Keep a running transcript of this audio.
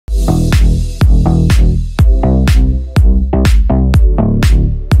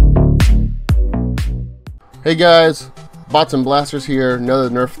Hey guys, BotsNBlasters here, another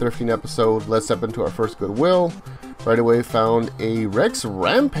Nerf Thrifting episode. Let's step into our first Goodwill. Right away found a Rex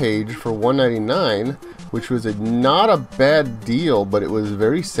Rampage for $1.99, which was not a bad deal, but it was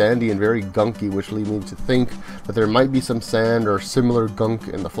very sandy and very gunky, which led me to think that there might be some sand or similar gunk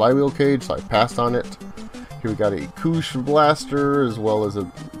in the flywheel cage, so I passed on it. Here we got a Koosh blaster as well as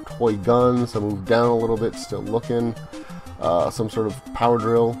a toy gun, so I moved down a little bit, still looking. Some sort of power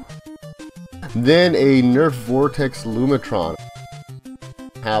drill. Then a Nerf Vortex Lumitron.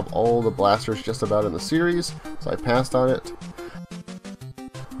 Have all the blasters just about in the series, so I passed on it.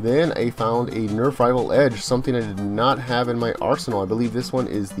 Then I found a Nerf Rival Edge, something I did not have in my arsenal. I believe this one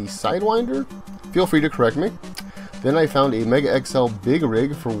is the Sidewinder. Feel free to correct me. Then I found a Mega XL Big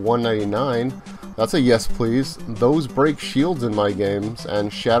Rig for $1.99. That's a yes please. Those break shields in my games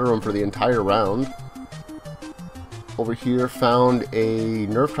and shatter them for the entire round. Over here found a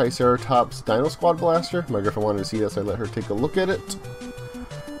Nerf Triceratops Dino Squad blaster. My girlfriend wanted to see this, so I let her take a look at it.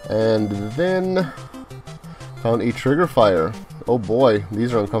 And then found a Trigger Fire. Oh boy,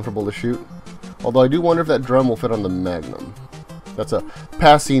 these are uncomfortable to shoot. Although I do wonder if that drum will fit on the Magnum. That's a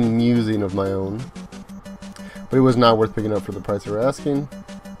passing musing of my own. But it was not worth picking up for the price they were asking.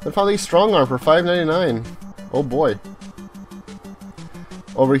 Then found a Strong Arm for $5.99. Oh boy.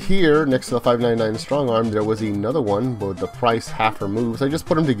 Over here, next to the $5.99 Strong Arm, there was another one with the price half removed. So I just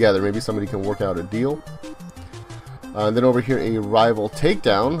put them together. Maybe somebody can work out a deal. And then over here, a Rival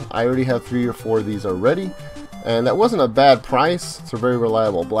Takedown. I already have 3 or 4 of these already. And that wasn't a bad price. It's a very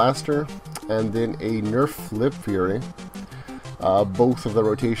reliable blaster. And then a Nerf Flip Fury. Both of the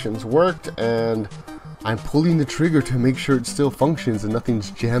rotations worked. And I'm pulling the trigger to make sure it still functions and nothing's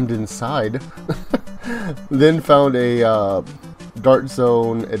jammed inside. Then found a Dart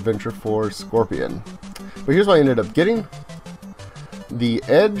Zone Adventure Force Scorpion. But here's what I ended up getting. The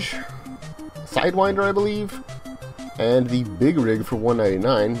Edge Sidewinder, I believe, and the Big Rig for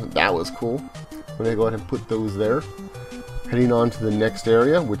 $1.99. That was cool. I'm going to go ahead and put those there. Heading on to the next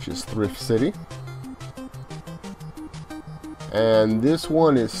area, which is Thrift City. And this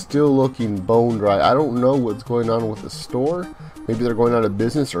one is still looking bone dry. I don't know what's going on with the store. Maybe they're going out of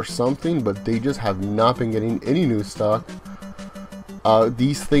business or something, but they just have not been getting any new stock.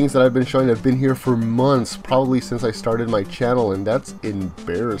 These things that I've been showing have been here for months, probably since I started my channel, and that's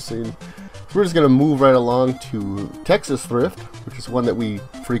embarrassing. So we're just going to move right along to Texas Thrift, which is one that we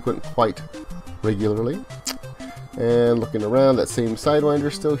frequent quite regularly. And looking around, that same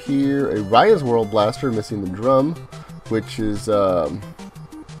Sidewinder still here. A Ryan's World blaster, missing the drum, which is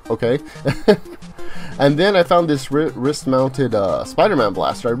okay. And then I found this wrist-mounted Spider-Man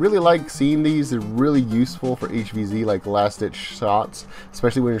blaster. I really like seeing these. They're really useful for HVZ, like last-ditch shots,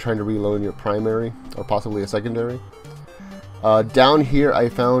 especially when you're trying to reload in your primary or possibly a secondary. Down here, I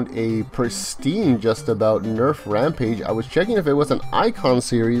found a pristine, just about, Nerf Rampage. I was checking if it was an Icon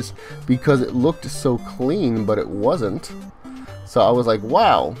series because it looked so clean, but it wasn't. So I was like,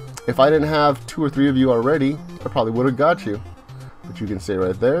 wow, if I didn't have 2 or 3 of you already, I probably would have got you. But you can stay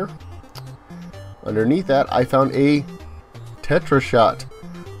right there. Underneath that, I found a Tetra Shot.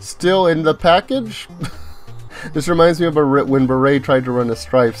 Still in the package? This reminds me of when Beret tried to run a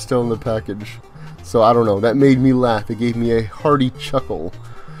Stripe, still in the package. So I don't know, that made me laugh. It gave me a hearty chuckle.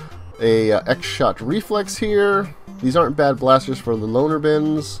 A X-Shot Reflex here. These aren't bad blasters for the loaner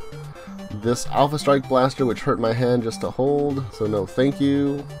bins. This Alpha Strike blaster, which hurt my hand just to hold, so no thank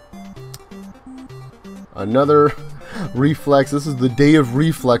you. Another Reflex. This is the day of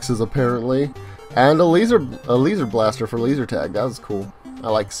reflexes, apparently. And a laser blaster for laser tag. That was cool. I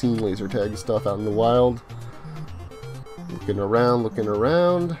like seeing laser tag stuff out in the wild. Looking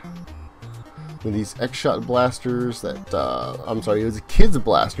around. With these X-Shot blasters that, I'm sorry, it was a kid's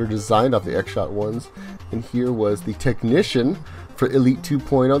blaster designed off the X-Shot ones. And here was the Technician for Elite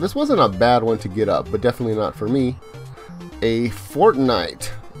 2.0. This wasn't a bad one to get up, but definitely not for me. A Fortnite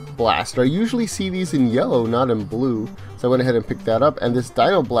blaster. I usually see these in yellow, not in blue. So I went ahead and picked that up. And this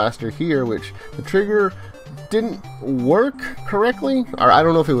Dino blaster here, which the trigger didn't work correctly, or I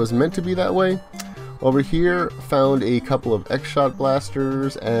don't know if it was meant to be that way. Over here, found a couple of X-Shot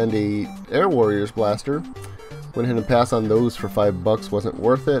blasters and a Air Warriors blaster. Went ahead and passed on those for $5, wasn't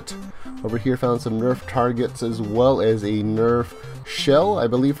worth it. Over here, found some Nerf targets as well as a Nerf shell, I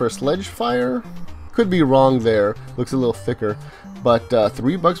believe for Sledge Fire. Could be wrong there, looks a little thicker. But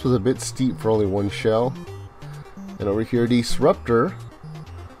 $3 was a bit steep for only one shell. And over here, Disruptor.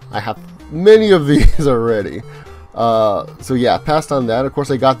 I have many of these already. So yeah, passed on that. Of course,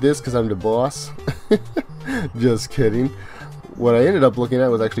 I got this because I'm the boss. Just kidding. What I ended up looking at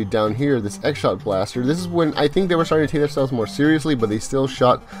was actually down here, this X-Shot blaster. This is when I think they were starting to take themselves more seriously, but they still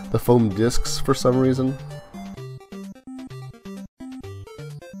shot the foam discs for some reason.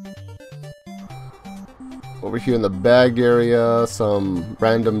 Over here in the bagged area, some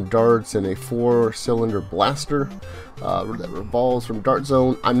random darts and a 4-cylinder blaster that revolves from Dart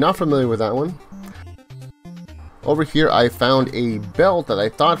Zone. I'm not familiar with that one. Over here I found a belt that I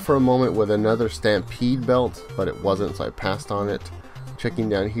thought for a moment was another Stampede belt, but it wasn't, so I passed on it. Checking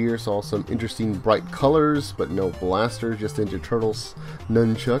down here, saw some interesting bright colors, but no blasters, just Ninja Turtles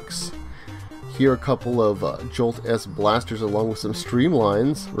nunchucks. Here a couple of Jolt S blasters along with some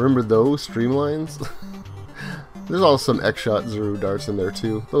streamlines. Remember those streamlines? There's also some X-Shot Zero darts in there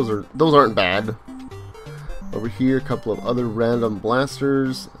too. Those aren't bad. Over here, a couple of other random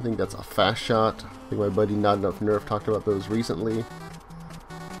blasters. I think that's a fast shot. I think my buddy Not Enough Nerf talked about those recently.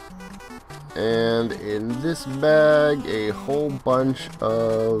 And in this bag, a whole bunch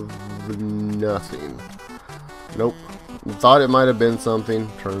of nothing. Nope. Thought it might have been something.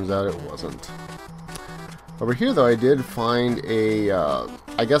 Turns out it wasn't. Over here, though, I did find a,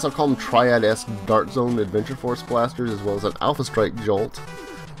 I guess I'll call them Triad-esque Dart Zone Adventure Force blasters, as well as an Alpha Strike Jolt.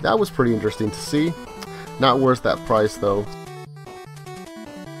 That was pretty interesting to see. Not worth that price, though.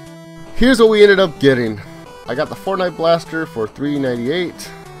 Here's what we ended up getting. I got the Fortnite blaster for $3.98,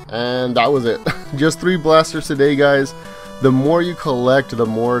 and that was it. Just 3 blasters today, guys. The more you collect, the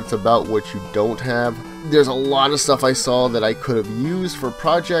more it's about what you don't have. There's a lot of stuff I saw that I could have used for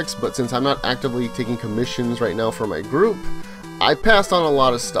projects, but since I'm not actively taking commissions right now for my group, I passed on a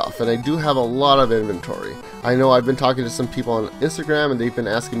lot of stuff, and I do have a lot of inventory. I know I've been talking to some people on Instagram, and they've been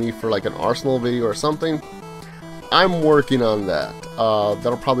asking me for like an Arsenal video or something. I'm working on that.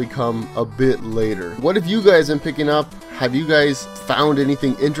 That'll probably come a bit later. What have you guys been picking up? Have you guys found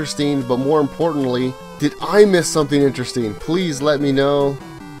anything interesting? But more importantly, did I miss something interesting? Please let me know.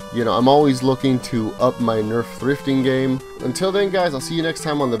 You know, I'm always looking to up my Nerf Thrifting game. Until then, guys, I'll see you next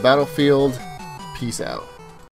time on the battlefield. Peace out.